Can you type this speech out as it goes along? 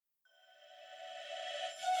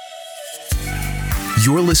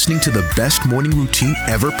You're listening to the Best Morning Routine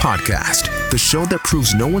Ever podcast, the show that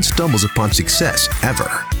proves no one stumbles upon success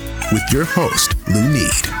ever. With your host, Lou Need.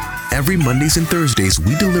 Every Mondays and Thursdays,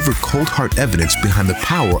 we deliver cold hard evidence behind the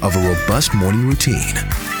power of a robust morning routine.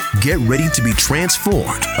 Get ready to be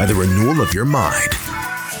transformed by the renewal of your mind.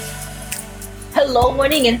 Hello,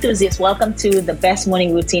 morning enthusiasts. Welcome to the Best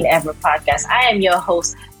Morning Routine Ever podcast. I am your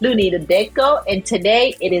host, Luni Dudeko, and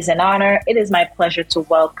today it is an honor. It is my pleasure to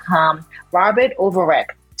welcome Robert Overreck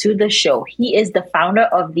to the show. He is the founder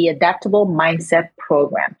of the Adaptable Mindset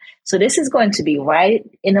Program. So this is going to be right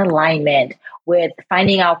in alignment with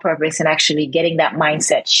finding our purpose and actually getting that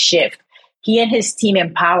mindset shift. He and his team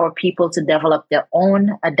empower people to develop their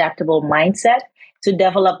own adaptable mindset, to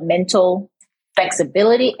develop mental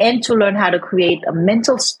flexibility, and to learn how to create a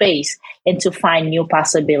mental space and to find new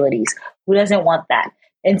possibilities. Who doesn't want that?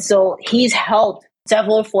 And so he's helped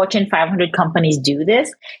several Fortune 500 companies do this,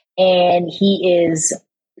 and he is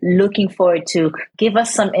looking forward to give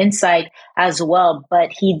us some insight as well.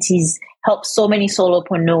 But he's helped so many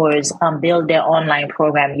solopreneurs build their online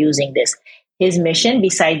program using this. His mission,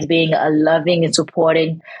 besides being a loving and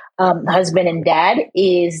supporting husband and dad,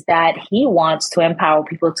 is that he wants to empower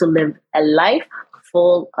people to live a life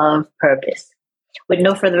full of purpose. With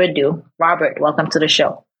no further ado, Robert, welcome to the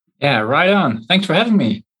show. Yeah, right on. Thanks for having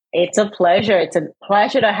me. It's a pleasure. It's a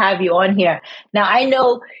pleasure to have you on here. Now, I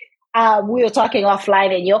know we were talking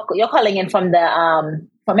offline, and you're calling in from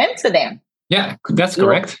Amsterdam. Yeah, that's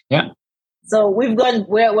correct. Yeah. So we're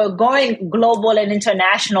going global and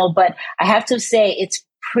international, but I have to say it's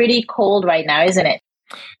pretty cold right now, isn't it?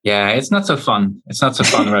 Yeah, it's not so fun. It's not so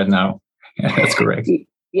fun right now. Yeah, that's correct.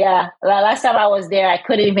 Yeah, last time I was there, I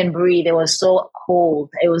couldn't even breathe. It was so cold.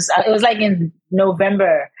 It was like in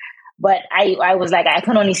November, but I was like, I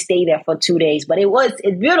can only stay there for 2 days. But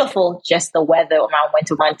it's beautiful. Just the weather around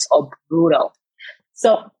winter months are brutal.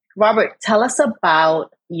 So, Robert, tell us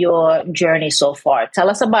about your journey so far. Tell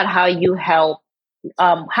us about how you help.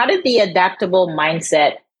 How did the adaptable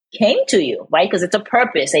mindset came to you, right? Because it's a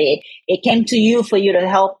purpose. It came to you for you to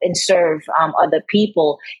help and serve other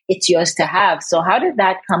people. It's yours to have. So how did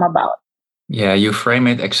that come about? Yeah, you frame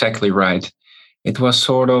it exactly right. It was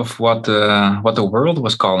sort of what the world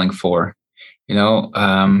was calling for. You know,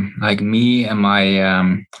 like me and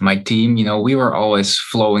my team, you know, we were always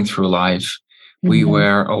flowing through life. We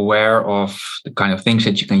were aware of the kind of things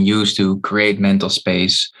that you can use to create mental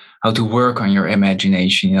space, how to work on your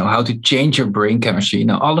imagination, you know, how to change your brain chemistry. You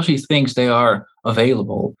know, all of these things, they are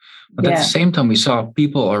available. But at the same time, we saw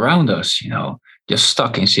people around us, you know, just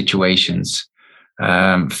stuck in situations,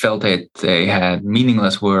 felt that they had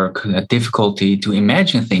meaningless work, difficulty to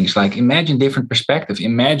imagine things, like imagine different perspectives,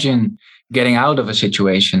 imagine getting out of a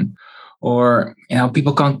situation. Or, you know,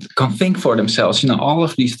 people can't think for themselves. You know, all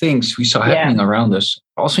of these things we saw happening around us.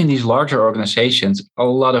 Also in these larger organizations, a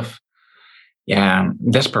lot of,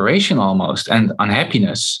 desperation almost and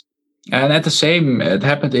unhappiness. And it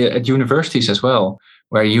happened at universities as well,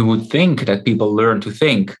 where you would think that people learn to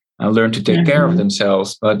think and learn to take care of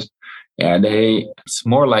themselves. But it's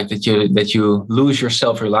more like that you lose your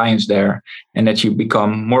self-reliance there and that you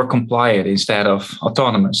become more compliant instead of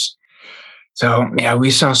autonomous. So,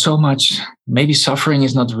 we saw so much. Maybe suffering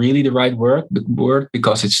is not really the right word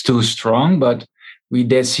because it's too strong, but we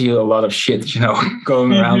did see a lot of shit, you know,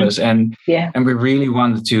 going around us. And we really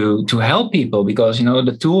wanted to help people because, you know,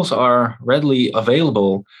 the tools are readily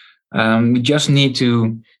available. We just need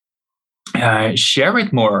to share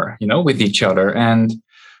it more, you know, with each other. And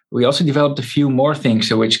we also developed a few more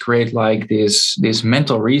things which create like this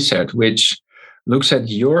mental reset, which looks at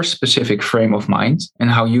your specific frame of mind and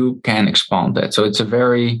how you can expand that. So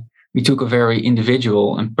we took a very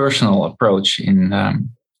individual and personal approach in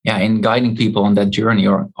guiding people on that journey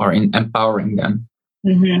or in empowering them.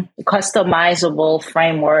 Customizable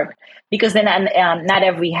framework, because then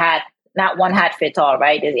not one hat fits all,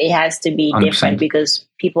 right? It has to be 100%. Different because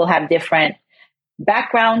people have different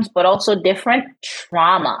backgrounds, but also different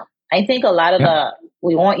trauma. I think a lot of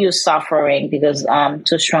we won't use suffering because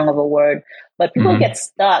too strong of a word, but people get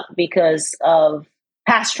stuck because of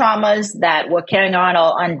past traumas that we're carrying on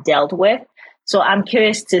or undealt with. So I'm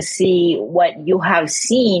curious to see what you have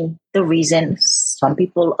seen, the reason some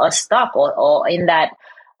people are stuck or in that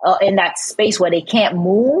space where they can't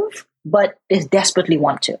move, but they desperately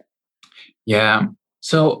want to. Yeah.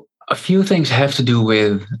 So a few things have to do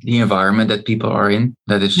with the environment that people are in,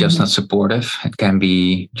 that is just not supportive. It can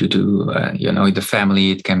be due to, the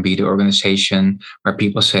family. It can be the organization where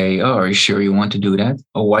people say, oh, are you sure you want to do that?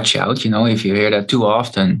 Or watch out. You know, if you hear that too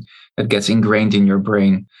often, that gets ingrained in your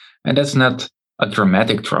brain. And that's not a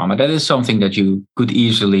dramatic trauma. That is something that you could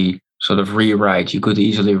easily sort of rewrite. You could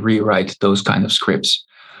easily rewrite those kind of scripts.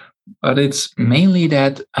 But it's mainly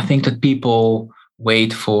that I think that people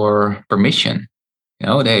wait for permission.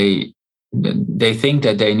 They think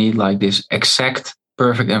that they need like this exact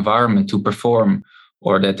perfect environment to perform,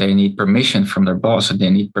 or that they need permission from their boss, and they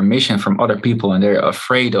need permission from other people, and they're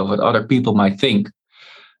afraid of what other people might think.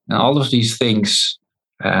 And all of these things,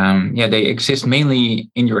 they exist mainly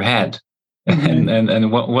in your head. Mm-hmm.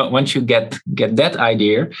 And once you get that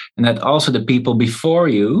idea, and that also the people before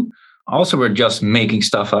you also were just making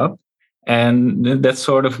stuff up, and that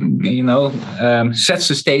sort of sets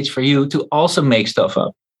the stage for you to also make stuff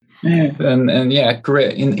up. Yeah. And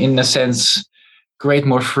in a sense, create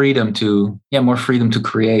more freedom to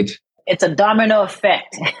create. It's a domino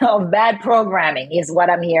effect of bad programming, is what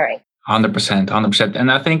I'm hearing. 100%.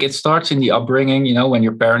 And I think it starts in the upbringing, when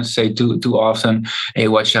your parents say too often, hey,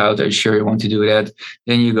 watch out, are you sure you want to do that?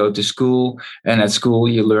 Then you go to school, and at school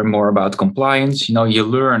you learn more about compliance. You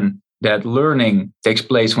learn that learning takes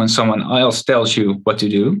place when someone else tells you what to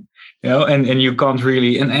do. And you can't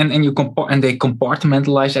really, and they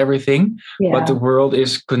compartmentalize everything, but the world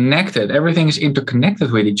is connected. Everything is interconnected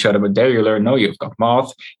with each other. But there you learn, no, you've got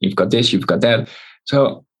math, you've got this, you've got that.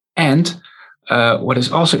 So, and what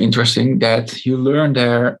is also interesting, that you learn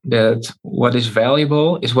there that what is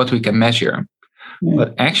valuable is what we can measure. Yeah.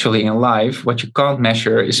 But actually in life, what you can't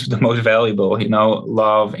measure is the most valuable,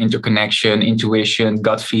 love, interconnection, intuition,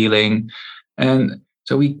 gut feeling. And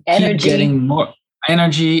so we keep getting more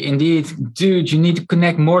energy. Indeed, dude, you need to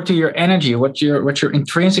connect more to your energy. What's your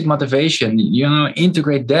intrinsic motivation?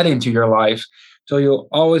 Integrate that into your life. So you'll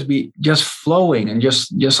always be just flowing and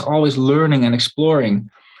just always learning and exploring.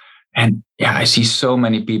 And I see so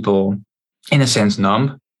many people, in a sense,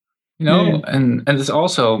 numb, and it's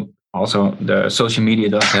also the social media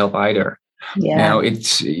doesn't help either. Yeah.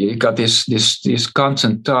 You got this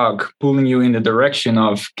constant talk pulling you in the direction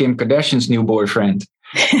of Kim Kardashian's new boyfriend.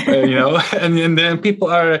 And then people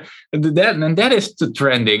are that, and that is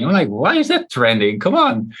trending. I'm like, why is that trending? Come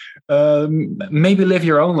on, maybe live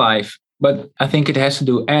your own life. But I think it has to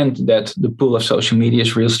do, and that the pull of social media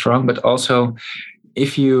is real strong. But also,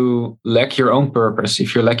 if you lack your own purpose,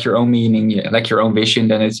 if you lack your own meaning, you lack your own vision,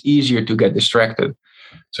 then it's easier to get distracted.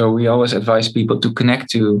 So we always advise people to connect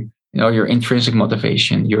to your intrinsic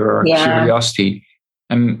motivation, your curiosity,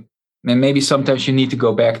 and maybe sometimes you need to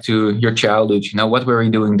go back to your childhood. What were you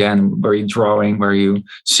doing then? Were you drawing? Were you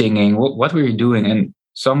singing? What were you doing? And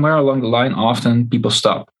somewhere along the line, often people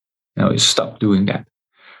stop. Stop doing that.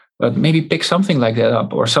 But maybe pick something like that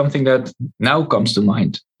up, or something that now comes to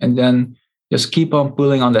mind, and then just keep on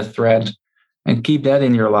pulling on that thread and keep that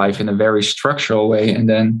in your life in a very structural way. And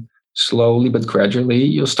then slowly but gradually,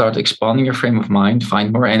 you'll start expanding your frame of mind,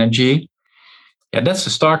 find more energy. Yeah, that's the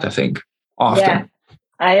start, I think, often. Yeah,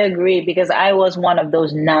 I agree, because I was one of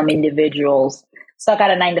those numb individuals, stuck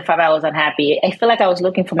at a 9 to 5. I was unhappy. I feel like I was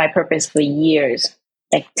looking for my purpose for years,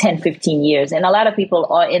 like 10, 15 years. And a lot of people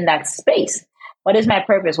are in that space. What is my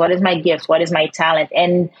purpose? What is my gift? What is my talent?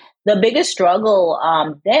 And the biggest struggle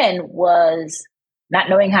then was not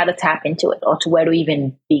knowing how to tap into it, or to where to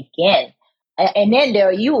even begin. And then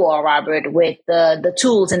there you are, Robert, with the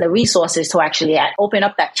tools and the resources to actually open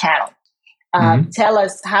up that channel. Tell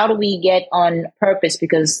us, how do we get on purpose?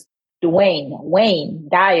 Because Dr. Wayne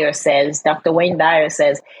Dyer says,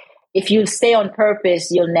 if you stay on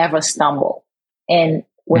purpose, you'll never stumble. And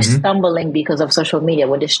we're stumbling because of social media.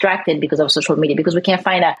 We're distracted because of social media, because we can't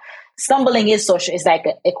find stumbling is like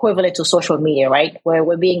equivalent to social media, right? Where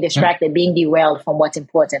we're being distracted, being derailed from what's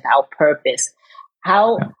important, our purpose.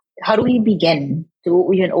 How do we begin to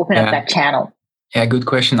even open up that channel? Yeah, good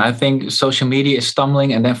question. I think social media is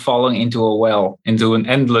stumbling and then falling into a well, into an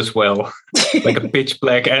endless well, like a pitch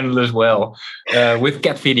black endless well with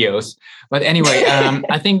cat videos. But anyway,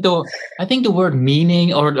 I think the word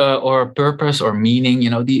meaning or purpose or meaning,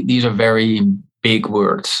 these are very big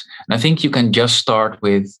words. And I think you can just start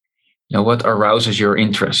with, what arouses your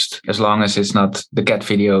interest, as long as it's not the cat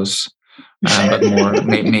videos, but more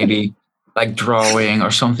maybe like drawing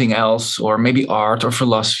or something else, or maybe art or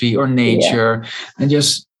philosophy or nature, and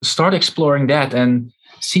just start exploring that and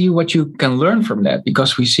see what you can learn from that.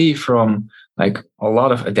 Because we see from like a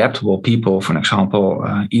lot of adaptable people, for example,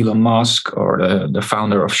 Elon Musk, or the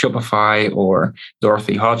founder of Shopify, or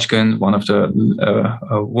Dorothy Hodgkin, one of the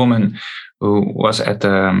woman who was at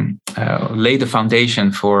laid the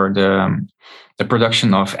foundation for the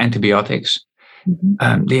production of antibiotics.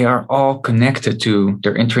 They are all connected to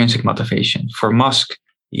their intrinsic motivation. For Musk,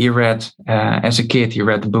 he read, as a kid, he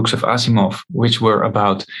read the books of Asimov, which were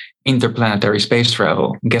about interplanetary space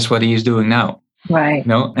travel. Guess what he is doing now? Right.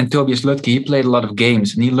 And Tobias Lutke, he played a lot of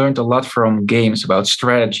games and he learned a lot from games about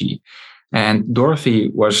strategy. And Dorothy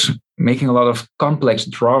was making a lot of complex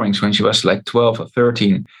drawings when she was like 12 or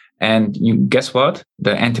 13. And you guess what?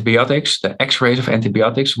 The antibiotics, the X-rays of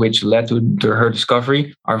antibiotics, which led to her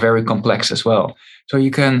discovery, are very complex as well. So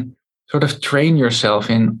you can sort of train yourself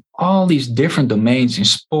in all these different domains, in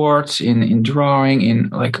sports, in drawing, in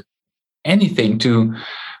like anything to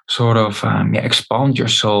sort of expand your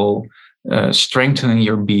soul, strengthen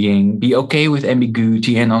your being, be okay with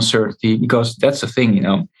ambiguity and uncertainty, because that's the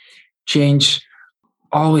thing, change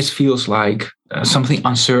always feels like something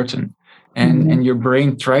uncertain. And your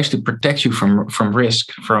brain tries to protect you from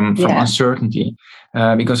risk, from uncertainty,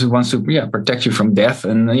 because it wants to protect you from death.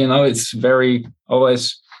 And it's very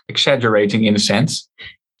always exaggerating in a sense,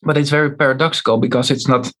 but it's very paradoxical because it's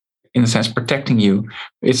not in a sense protecting you.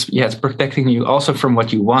 It's protecting you also from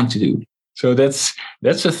what you want to do. So that's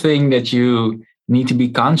a thing that you need to be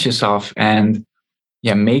conscious of, and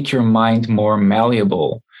make your mind more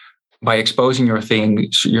malleable by exposing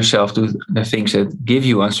yourself to the things that give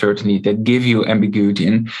you uncertainty, that give you ambiguity,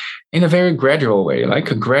 in a very gradual way, like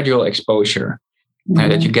a gradual exposure,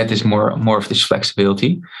 that you get this more of this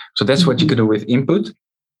flexibility. So that's what you can do with input.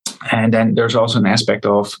 And then there's also an aspect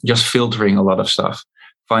of just filtering a lot of stuff.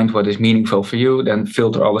 Find what is meaningful for you, then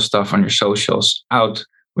filter all the stuff on your socials out,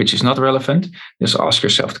 which is not relevant. Just ask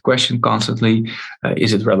yourself the question constantly,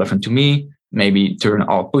 is it relevant to me? Maybe turn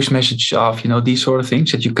all push messages off, these sort of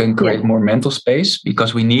things, that you can create more mental space,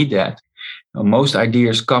 because we need that. Most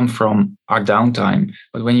ideas come from our downtime.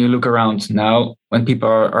 But when you look around now, when people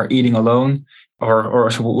are eating alone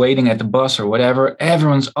or waiting at the bus or whatever,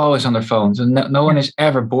 everyone's always on their phones, and no one is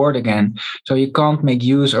ever bored again. So you can't make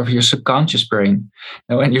use of your subconscious brain.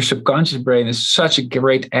 And your subconscious brain is such a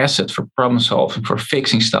great asset for problem solving, for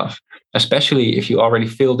fixing stuff, especially if you already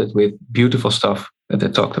filled it with beautiful stuff that I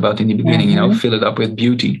talked about in the beginning, fill it up with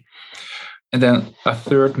beauty. And then a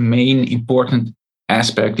third main important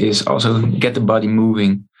aspect is also get the body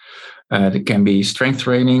moving. It can be strength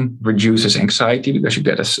training, reduces anxiety because you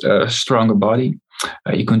get a stronger body.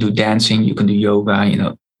 You can do dancing, you can do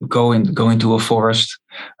yoga, go into a forest,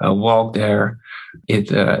 walk there.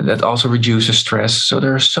 That also reduces stress. So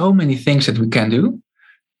there are so many things that we can do.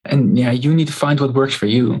 And you need to find what works for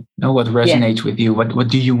you, what resonates with you. What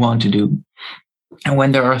do you want to do? And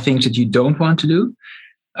when there are things that you don't want to do,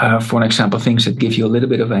 for example, things that give you a little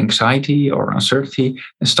bit of anxiety or uncertainty,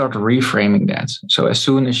 and start reframing that. So as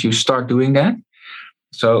soon as you start doing that,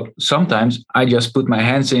 so sometimes I just put my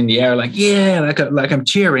hands in the air, like I'm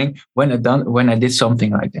cheering when I did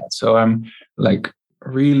something like that. So I'm like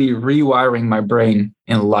really rewiring my brain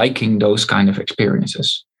in liking those kind of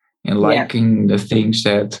experiences, and liking the things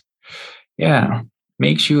that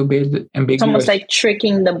makes you a bit ambiguous. It's almost like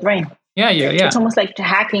tricking the brain. Yeah. It's almost like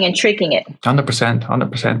hacking and tricking it.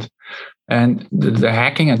 100%. And the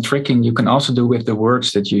hacking and tricking you can also do with the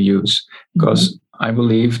words that you use, because I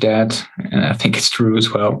believe that, and I think it's true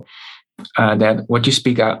as well, that what you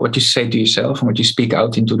speak out, what you say to yourself, and what you speak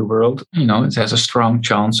out into the world, it has a strong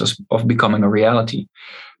chance of becoming a reality.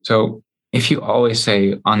 So if you always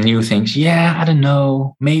say on new things, I don't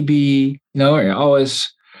know, maybe, you're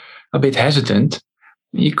always a bit hesitant,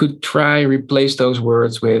 you could try replace those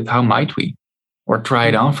words with how might we, or try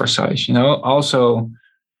it on for size. Also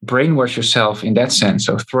brainwash yourself in that sense.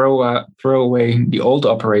 So throw away the old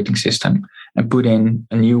operating system and put in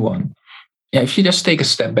a new one. If you just take a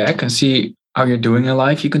step back and see how you're doing in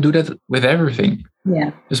life, you can do that with everything.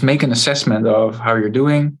 Just make an assessment of how you're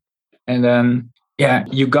doing, and then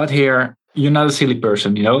you got here. You're not a silly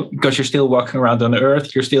person, because you're still walking around on the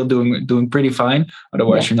earth. You're still doing pretty fine.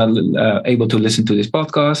 Otherwise, you're not able to listen to this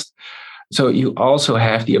podcast. So you also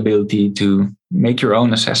have the ability to make your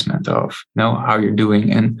own assessment of how you're doing.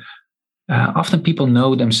 And often people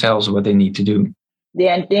know themselves what they need to do.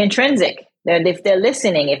 The intrinsic. If they're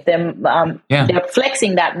listening, if they're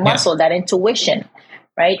flexing that muscle, that intuition,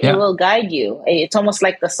 right? It will guide you. It's almost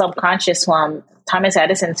like the subconscious one. Thomas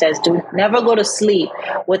Edison says, never go to sleep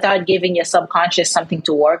without giving your subconscious something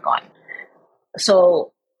to work on.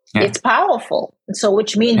 So it's powerful. So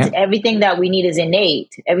which means everything that we need is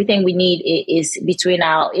innate. Everything we need is between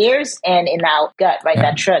our ears and in our gut, right?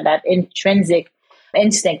 That intrinsic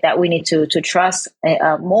instinct that we need to trust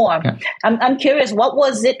more. I'm curious, what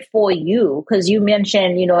was it for you? Because you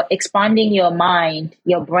mentioned, expanding your mind,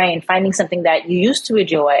 your brain, finding something that you used to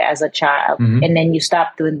enjoy as a child, and then you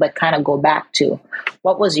stopped doing, but kind of go back to.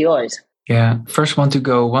 What was yours? First want to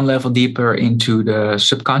go one level deeper into the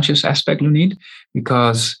subconscious aspect, Lunid,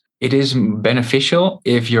 because it is beneficial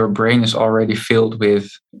if your brain is already filled with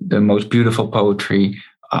the most beautiful poetry,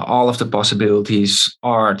 all of the possibilities,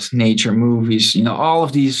 art, nature, movies, all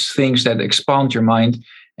of these things that expand your mind.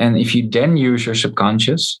 And if you then use your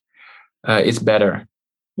subconscious, it's better.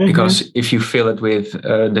 Because if you fill it with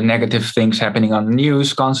the negative things happening on the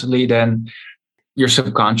news constantly, then your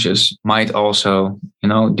subconscious might also,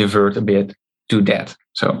 divert a bit to that.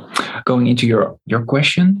 So going into your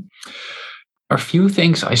question, a few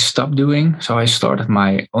things I stopped doing. So I started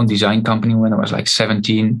my own design company when I was like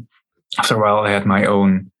 17. After a while, I had my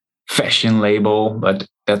own fashion label, but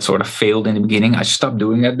that sort of failed in the beginning. I stopped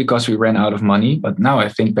doing that because we ran out of money. But now I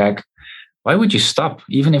think back, why would you stop?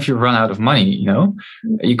 Even if you run out of money,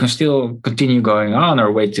 you can still continue going on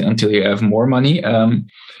or wait until you have more money.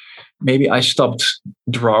 Maybe I stopped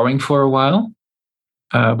drawing for a while,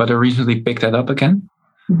 but I recently picked that up again.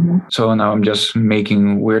 So now I'm just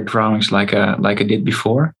making weird drawings like I did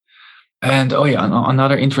before. And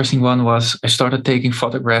another interesting one was I started taking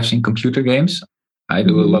photographs in computer games. I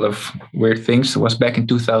do a lot of weird things. It was back in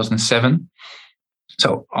 2007.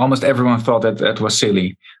 So almost everyone thought that was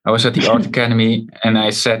silly. I was at the Art Academy and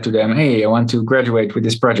I said to them, hey, I want to graduate with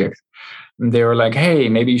this project. And they were like, hey,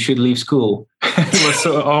 maybe you should leave school.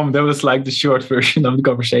 That was like the short version of the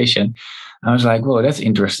conversation. I was like, whoa, that's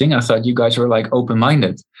interesting. I thought you guys were like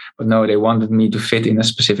open-minded. But no, they wanted me to fit in a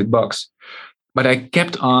specific box. But I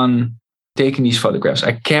kept on taking these photographs.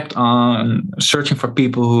 I kept on searching for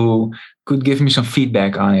people who could give me some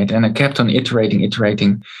feedback on it. And I kept on iterating.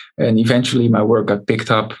 And eventually my work got picked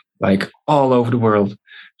up like all over the world.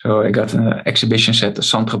 So I got an exhibition at the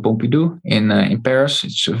Centre Pompidou in Paris.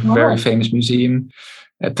 It's a very famous museum.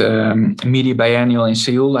 At the Media Biennial in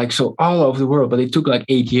Seoul, so all over the world. But it took like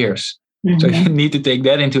 8 years. So you need to take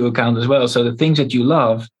that into account as well. So the things that you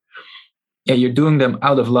love, you're doing them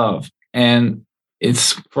out of love. And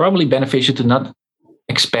it's probably beneficial to not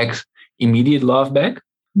expect immediate love back.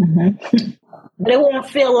 But it won't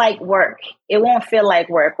feel like work. It won't feel like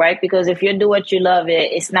work, right? Because if you do what you love,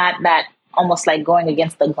 it's not that almost like going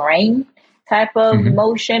against the grain type of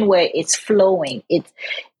motion where it's flowing. It's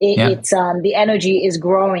the energy is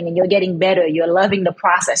growing and you're getting better. You're loving the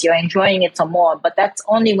process. You're enjoying it some more. But that's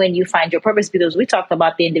only when you find your purpose, because we talked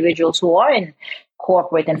about the individuals who are in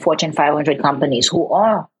corporate and Fortune 500 companies who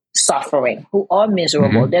are suffering, who are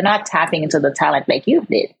miserable. They're not tapping into the talent like you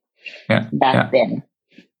did back then.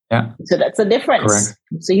 Yeah. So that's a difference. Correct.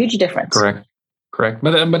 It's a huge difference. Correct.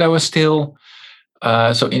 But I was still,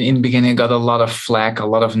 so in the beginning, I got a lot of flack, a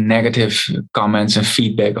lot of negative comments and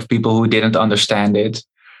feedback of people who didn't understand it.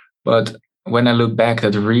 But when I look back,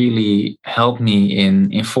 that really helped me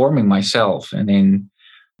in informing myself and in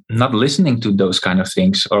not listening to those kind of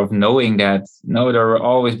things, or knowing that, no, there will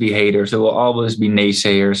always be haters. There will always be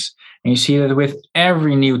naysayers. And you see that with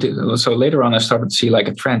every new, so later on I started to see like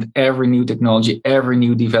a trend, every new technology, every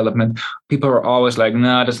new development, people are always like,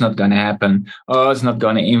 no, that's not going to happen. Oh, it's not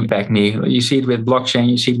going to impact me. You see it with blockchain,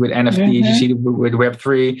 you see it with NFTs, you see it with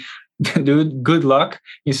Web3. Dude, good luck.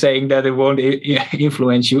 You're saying that it won't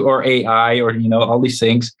influence you, or AI, or, all these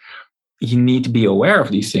things. You need to be aware of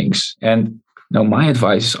these things. And my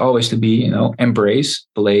advice is always to be, embrace,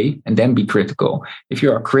 play, and then be critical. If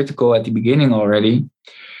you are critical at the beginning already,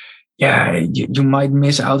 you might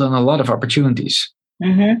miss out on a lot of opportunities.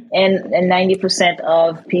 And 90%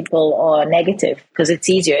 of people are negative because it's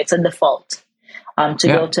easier. It's a default to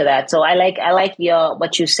go to that. So I like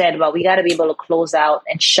what you said about we got to be able to close out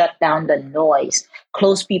and shut down the noise,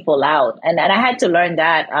 close people out. And I had to learn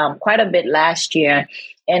that quite a bit last year.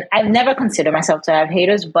 And I've never considered myself to have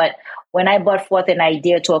haters, but when I brought forth an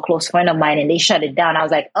idea to a close friend of mine and they shut it down, I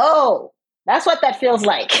was like, oh, that's what that feels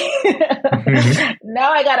like.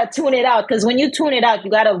 Now I got to tune it out, because when you tune it out,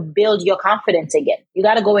 you got to build your confidence again. You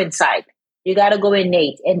got to go inside. You got to go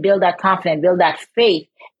innate and build that confidence, build that faith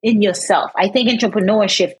in yourself. I think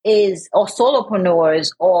entrepreneurship or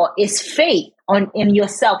solopreneurs, is faith in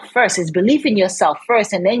yourself first. It's belief in yourself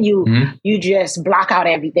first. And then you just block out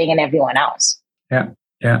everything and everyone else.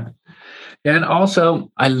 Yeah. And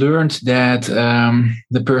also I learned that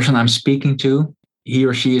the person I'm speaking to, he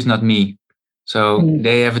or she is not me. So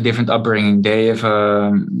they have a different upbringing.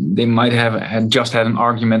 They might have just had an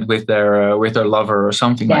argument with their lover or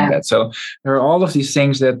something like that. So there are all of these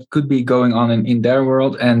things that could be going on in their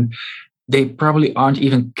world, and they probably aren't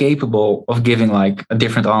even capable of giving like a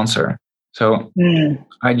different answer. So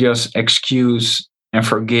I just excuse and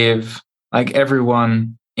forgive like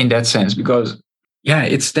everyone in that sense, because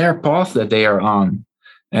it's their path that they are on.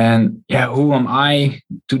 And who am I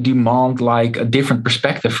to demand like a different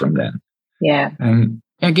perspective from them? And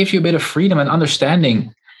it gives you a bit of freedom and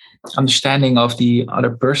understanding of the other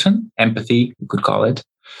person, empathy, you could call it.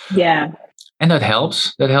 And that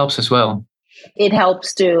helps as well. It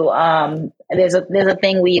helps to, there's a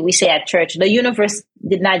thing we say at church, the universe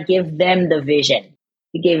did not give them the vision.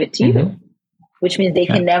 He gave it to you, which means they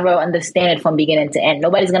can never understand it from beginning to end.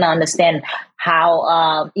 Nobody's going to understand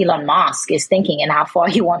how Elon Musk is thinking and how far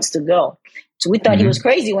he wants to go. So we thought he was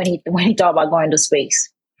crazy when he thought about going to space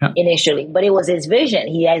initially, but it was his vision.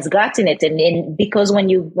 He has gotten it. And because when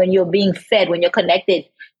you're being fed, when you're connected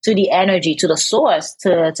to the energy, to the source,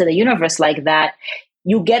 to the universe like that,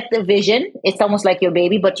 you get the vision. It's almost like your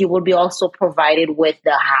baby, but you will be also provided with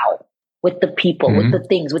the how, with the people, with the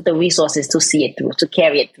things, with the resources to see it through, to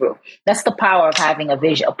carry it through. That's the power of having a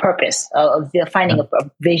vision, a purpose, of finding a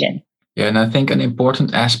vision. Yeah, and I think an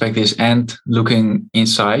important aspect is and looking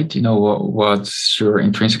inside, what's your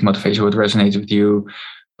intrinsic motivation, what resonates with you,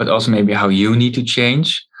 but also maybe how you need to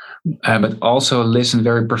change, but also listen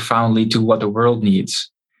very profoundly to what the world needs.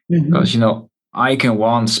 Because, I can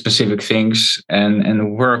want specific things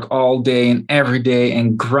and work all day and every day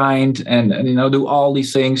and grind and do all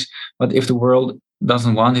these things. But if the world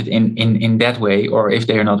doesn't want it in that way, or if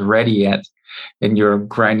they're not ready yet, then you're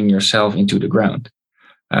grinding yourself into the ground.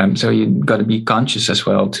 So you got to be conscious as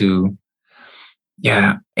well to,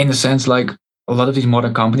 in a sense, like a lot of these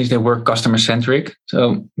modern companies, they work customer centric.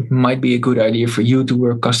 So it might be a good idea for you to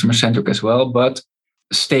work customer centric as well, but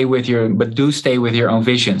stay with your own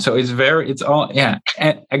vision. So it's all,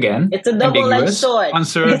 and again, it's a double-edged sword.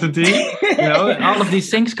 Uncertainty, all of these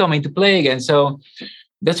things come into play again. So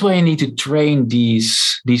that's why you need to train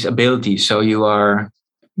these abilities. So you are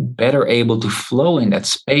better able to flow in that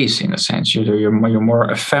space, in a sense. You're more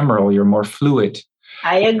ephemeral, you're more fluid.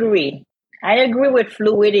 I agree with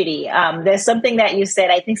fluidity. There's something that you said.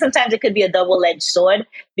 I think sometimes it could be a double-edged sword,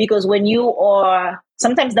 because when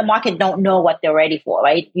sometimes the market don't know what they're ready for,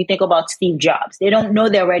 right? You think about Steve Jobs. They don't know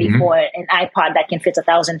they're ready for an iPod that can fit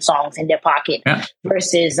 1,000 songs in their pocket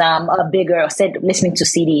versus a bigger listening to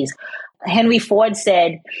CDs. Henry Ford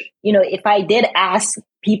said, if I did ask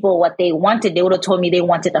people what they wanted, they would have told me they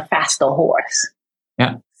wanted a faster horse.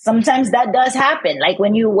 Yeah. Sometimes that does happen. Like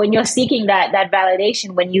when you're seeking that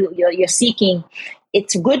validation, when you're seeking,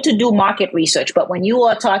 it's good to do market research. But when you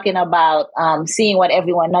are talking about seeing what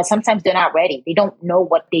everyone knows, sometimes they're not ready. They don't know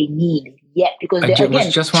what they need yet, because I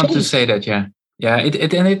just want to say that,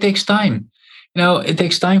 it takes time. It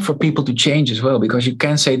takes time for people to change as well, because you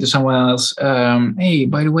can say to someone else, hey,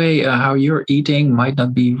 by the way, how you're eating might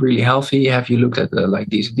not be really healthy. Have you looked at like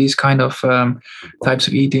these kind of types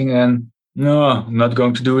of eating? And no, I'm not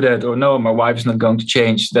going to do that. Or no, my wife is not going to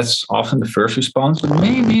change. That's often the first response. But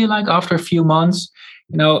maybe like after a few months,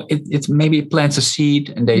 it's maybe it plants a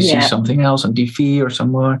seed and they see something else on TV or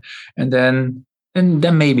somewhere. And then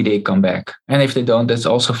maybe they come back. And if they don't, that's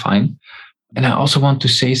also fine. And I also want to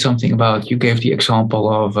say something about, you gave the example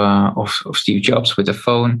of Steve Jobs with the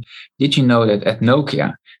phone. Did you know that at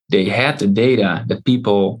Nokia, they had the data that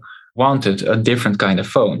people wanted a different kind of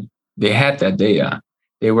phone? They had that data.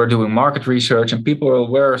 They were doing market research, and people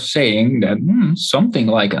were saying that something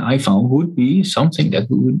like an iPhone would be something that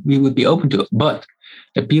we would be open to. But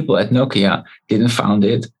the people at Nokia didn't find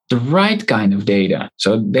it the right kind of data.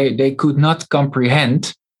 So they could not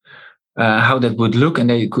comprehend how that would look,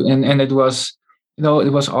 and they could, and it was,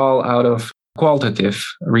 it was all out of qualitative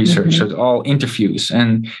research, so it's all interviews,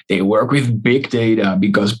 and they work with big data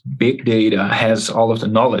because big data has all of the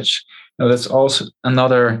knowledge. That's also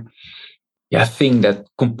another thing that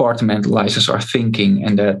compartmentalizes our thinking,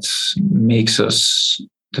 and that makes us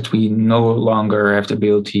that we no longer have the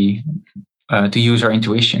ability to use our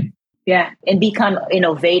intuition. Yeah, and become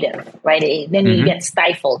innovative, right? Then you get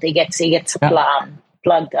stifled. It gets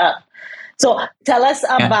plugged up. So tell us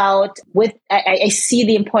about, I see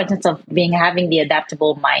the importance of having the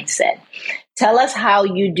adaptable mindset. Tell us how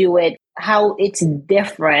you do it, how it's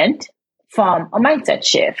different from a mindset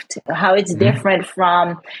shift, how it's different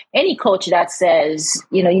from any coach that says,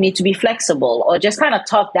 you need to be flexible or just kind of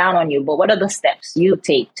talk down on you. But what are the steps you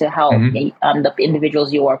take to help the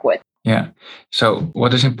individuals you work with? Yeah. So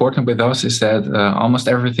what is important with us is that almost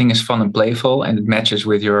everything is fun and playful, and it matches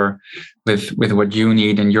with with what you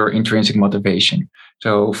need and your intrinsic motivation.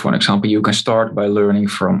 So for example, you can start by learning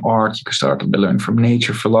from art. You can start by learning from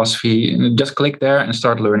nature, philosophy, and just click there and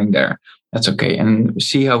start learning there. That's okay. And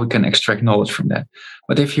see how we can extract knowledge from that.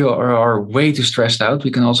 But if you are way too stressed out, we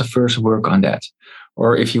can also first work on that.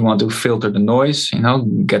 Or if you want to filter the noise,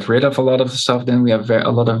 get rid of a lot of the stuff, then we have a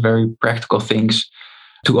lot of very practical things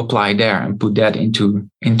to apply there and put that into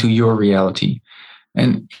your reality.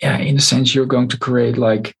 And in a sense, you're going to create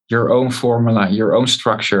like your own formula, your own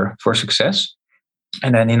structure for success.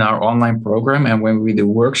 And then in our online program, and when we do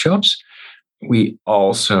workshops, we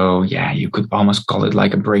also, you could almost call it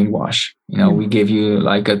like a brainwash. We give you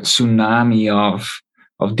like a tsunami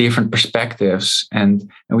of different perspectives, and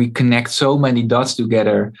we connect so many dots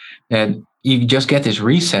together that you just get this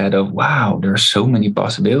reset of, wow, there are so many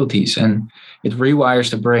possibilities, and it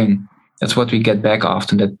rewires the brain. That's what we get back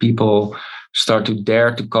often, that people start to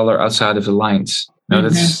dare to color outside of the lines.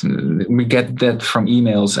 We get that from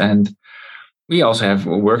emails, and we also have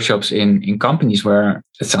workshops in companies where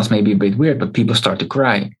it sounds maybe a bit weird, but people start to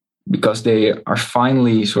cry because they are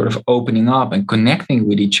finally sort of opening up and connecting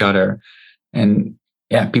with each other. And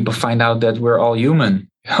people find out that we're all human.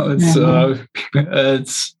 Did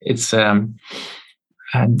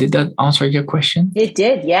that answer your question? It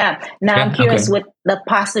did, yeah. Now I'm curious with the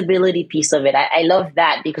possibility piece of it. I love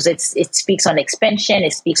that because it speaks on expansion.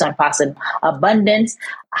 It speaks on abundance.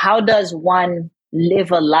 How does one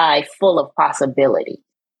live a life full of possibility?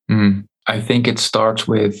 I think it starts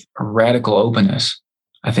with radical openness.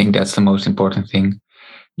 I think that's the most important thing.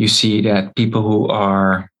 You see that people who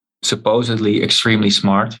are supposedly extremely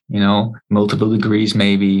smart, multiple degrees,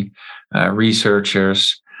 maybe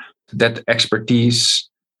researchers, that expertise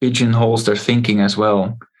pigeonholes their thinking as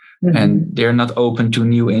well. And they're not open to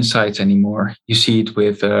new insights anymore. You see it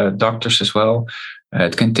with doctors as well.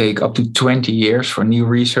 It can take up to 20 years for new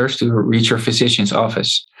research to reach your physician's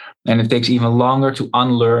office. And it takes even longer to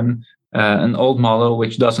unlearn an old model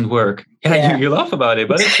which doesn't work. You laugh about it,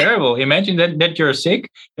 but it's terrible. Imagine that you're sick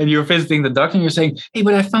and you're visiting the doctor and you're saying, hey,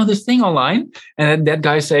 but I found this thing online. And that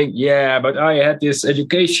guy's saying, yeah, but I had this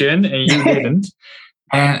education and you didn't.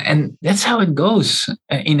 And that's how it goes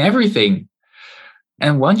in everything.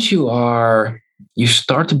 And once you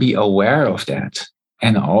start to be aware of that.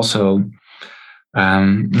 And also,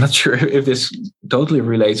 I'm not sure if this totally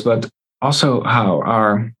relates, but also how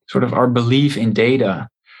our belief in data,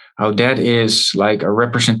 how that is like a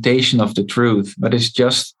representation of the truth, but it's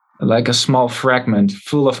just like a small fragment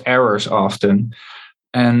full of errors often.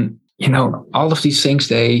 And, all of these things,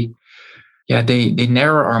 they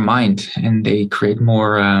narrow our mind and they create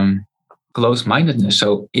more closed-mindedness.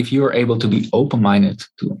 So if you're able to be open-minded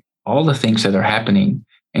to all the things that are happening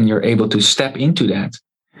and you're able to step into that,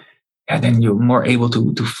 then you're more able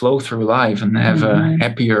to flow through life and have a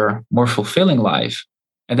happier, more fulfilling life,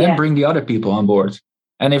 and then bring the other people on board.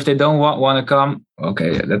 And if they don't want to come,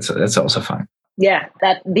 okay, that's also fine. Yeah,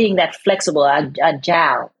 that being that flexible,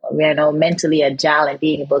 agile, mentally agile, and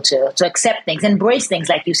being able to accept things, embrace things,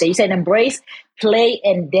 like you say. You said embrace, play,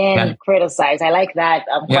 and then criticize. I like that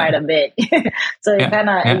quite a bit. So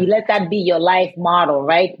you let that be your life model,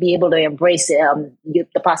 right? Be able to embrace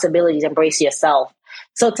the possibilities, embrace yourself.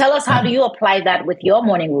 So tell us, how do you apply that with your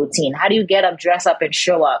morning routine? How do you get up, dress up, and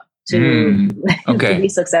show up to be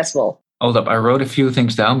successful? Hold up, I wrote a few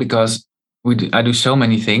things down because I do so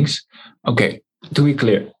many things. Okay, to be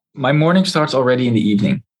clear, my morning starts already in the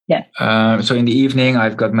evening. Yeah. So in the evening,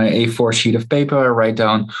 I've got my A4 sheet of paper. I write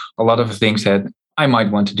down a lot of the things that I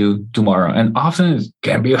might want to do tomorrow. And often it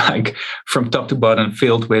can be like from top to bottom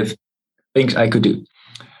filled with things I could do.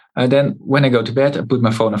 Then when I go to bed, I put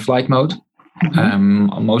my phone on flight mode.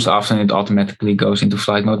 Most often it automatically goes into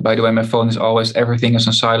flight mode. By the way, my phone is always, everything is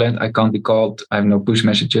on silent. I can't be called. I have no push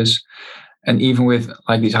messages. And even with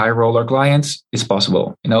like these high roller clients, it's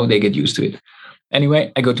possible. They get used to it.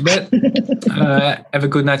 Anyway, I go to bed, have a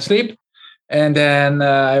good night's sleep. And then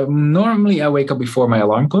normally I wake up before my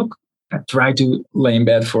alarm clock. I try to lay in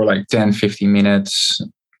bed for like 10, 15 minutes.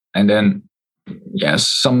 And then,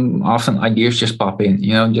 some often ideas just pop in,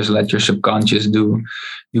 just let your subconscious do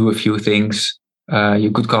a few things.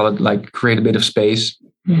 You could call it like create a bit of space.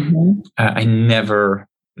 I never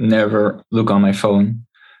look on my phone.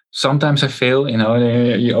 Sometimes I fail,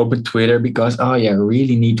 you open Twitter because, I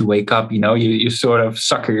really need to wake up. You sort of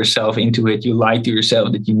sucker yourself into it. You lie to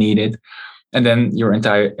yourself that you need it. And then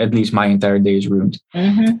at least my entire day is ruined.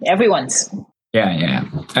 Everyone's. Yeah.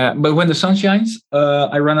 But when the sun shines,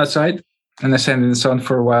 I run outside and I stand in the sun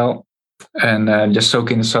for a while and just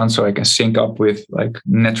soak in the sun so I can sync up with like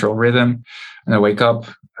natural rhythm. And I wake up.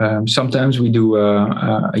 Sometimes we do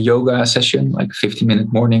a yoga session, like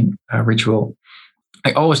 15-minute morning ritual.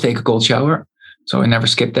 I always take a cold shower, so I never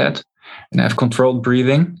skip that. And I have controlled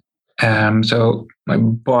breathing. So my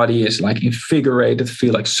body is like invigorated,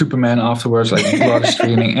 feel like Superman afterwards, like blood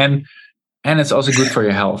streaming. And it's also good for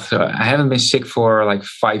your health. So I haven't been sick for like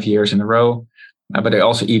 5 years in a row, but I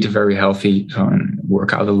also eat very healthy and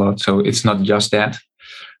work out a lot. So it's not just that.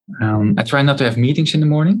 I try not to have meetings in the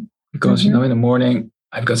morning because, in the morning,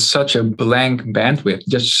 I've got such a blank bandwidth,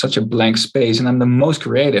 just such a blank space, and I'm the most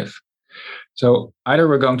creative. So either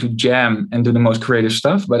we're going to jam and do the most creative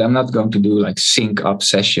stuff, but I'm not going to do like sync up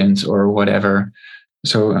sessions or whatever.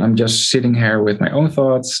 So I'm just sitting here with my own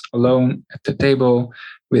thoughts alone at the table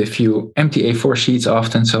with a few empty A4 sheets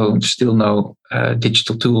often, so still no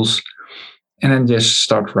digital tools. And then just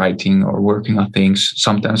start writing or working on things,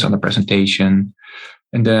 sometimes on a presentation.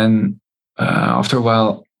 And then after a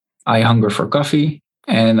while, I hunger for coffee.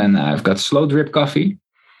 And then I've got slow drip coffee.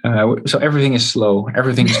 So everything is slow,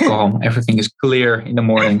 everything is calm, everything is clear in the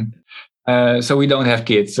morning. So we don't have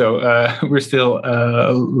kids. So we're still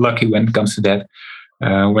lucky when it comes to that,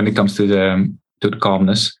 when it comes to the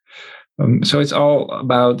calmness. So it's all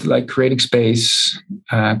about like creating space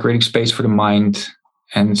for the mind,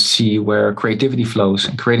 and see where creativity flows,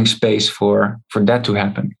 and creating space for that to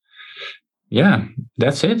happen. Yeah,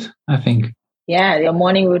 that's it, I think. Yeah, your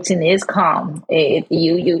morning routine is calm.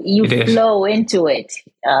 You flow into it,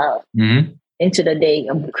 into the day.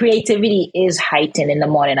 Creativity is heightened in the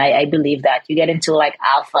morning. I believe that you get into like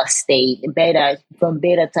alpha state, beta, from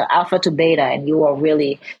beta to alpha to beta, and you are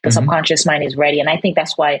really, the subconscious mind is ready. And I think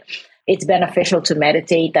that's why it's beneficial to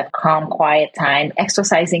meditate, that calm, quiet time.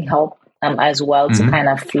 Exercising help as well to kind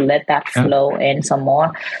of let that flow in some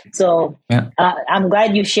more. So I'm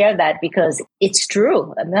glad you shared that, because it's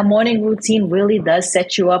true. The morning routine really does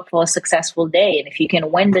set you up for a successful day. And if you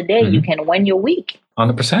can win the day, you can win your week.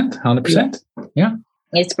 100%. Yeah.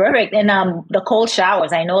 It's perfect. And the cold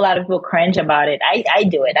showers, I know a lot of people cringe about it. I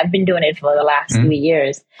do it. I've been doing it for the last 3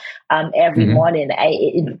 years. Every morning,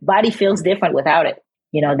 body feels different without it.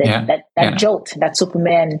 You know, that jolt, that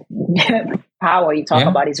Superman power you talk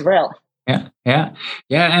about is real. Yeah.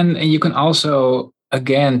 And you can also,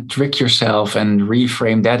 again, trick yourself and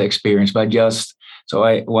reframe that experience by so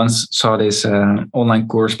I once saw this online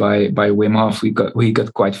course by Wim Hof. We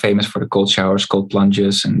got quite famous for the cold showers, cold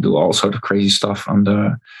plunges, and do all sort of crazy stuff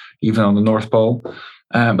even on the North Pole.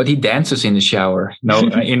 But he dances in the shower,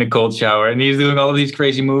 in a cold shower, and he's doing all of these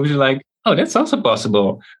crazy moves. You're like, oh, that's also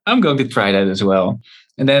possible. I'm going to try that as well.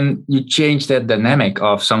 And then you change that dynamic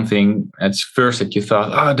of something at first that you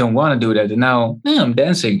thought, oh, I don't want to do that. And now I'm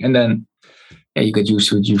dancing. And then you get used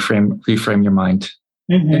to it. You reframe your mind.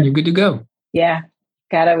 And you're good to go. Yeah.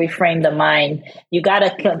 Got to reframe the mind. You got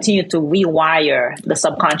to continue to rewire the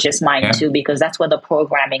subconscious mind too, because that's where the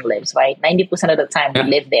programming lives, right? 90% of the time we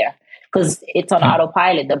live there, because it's on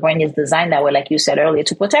autopilot. The brain is designed that way, like you said earlier,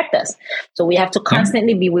 to protect us. So we have to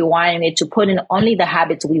constantly be rewiring it to put in only the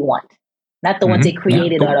habits we want, not the ones they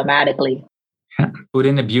created automatically. Put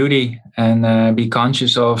in the beauty and be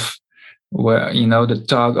conscious of where, the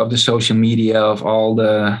talk of the social media, of all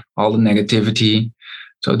the negativity.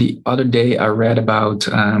 So the other day I read about,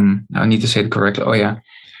 I need to say it correctly. Oh yeah.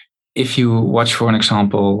 If you watch, for an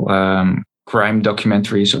example, crime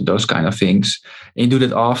documentaries or those kind of things, and you do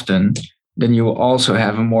that often, then you will also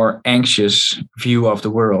have a more anxious view of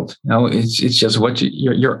the world. It's just what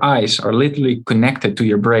your eyes are literally connected to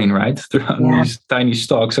your brain, right? Through these tiny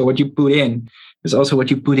stalks. So what you put in is also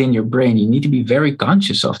what you put in your brain. You need to be very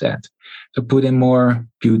conscious of that. So put in more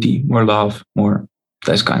beauty, more love, more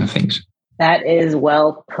those kind of things. That is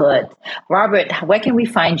well put. Robert, where can we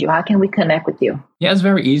find you? How can we connect with you? Yeah, it's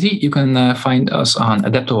very easy. You can find us on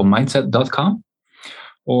adaptablemindset.com,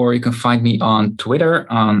 or you can find me on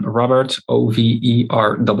Twitter on Robert, Overweg,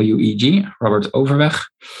 Robert Overweg,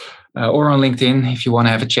 or on LinkedIn if you want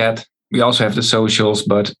to have a chat. We also have the socials,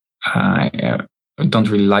 but I don't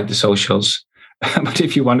really like the socials. But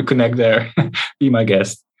if you want to connect there, be my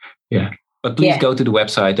guest. Yeah. But please go to the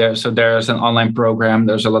website. There's an online program.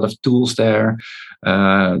 There's a lot of tools there.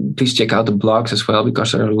 Please check out the blogs as well,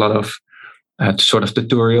 because there are a lot of sort of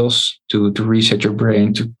tutorials to reset your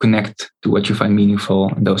brain, to connect to what you find meaningful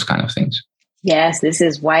and those kind of things. Yes, this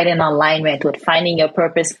is right in alignment with finding your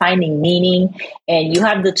purpose, finding meaning, and you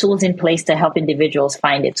have the tools in place to help individuals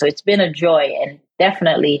find it. So it's been a joy and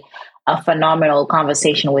definitely a phenomenal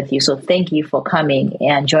conversation with you. So thank you for coming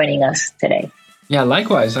and joining us today. Yeah,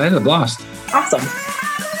 likewise. I had a blast. Awesome.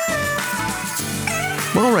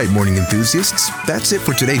 All right, morning enthusiasts, that's it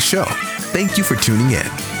for today's show. Thank you for tuning in.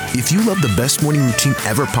 If you love the Best Morning Routine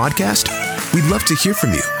Ever podcast, we'd love to hear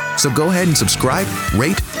from you. So go ahead and subscribe,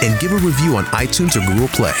 rate, and give a review on iTunes or Google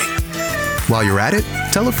Play. While you're at it,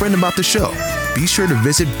 tell a friend about the show. Be sure to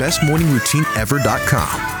visit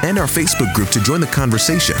bestmorningroutineever.com and our Facebook group to join the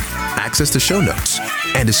conversation, access the show notes,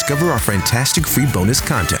 and discover our fantastic free bonus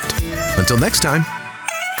content. Until next time,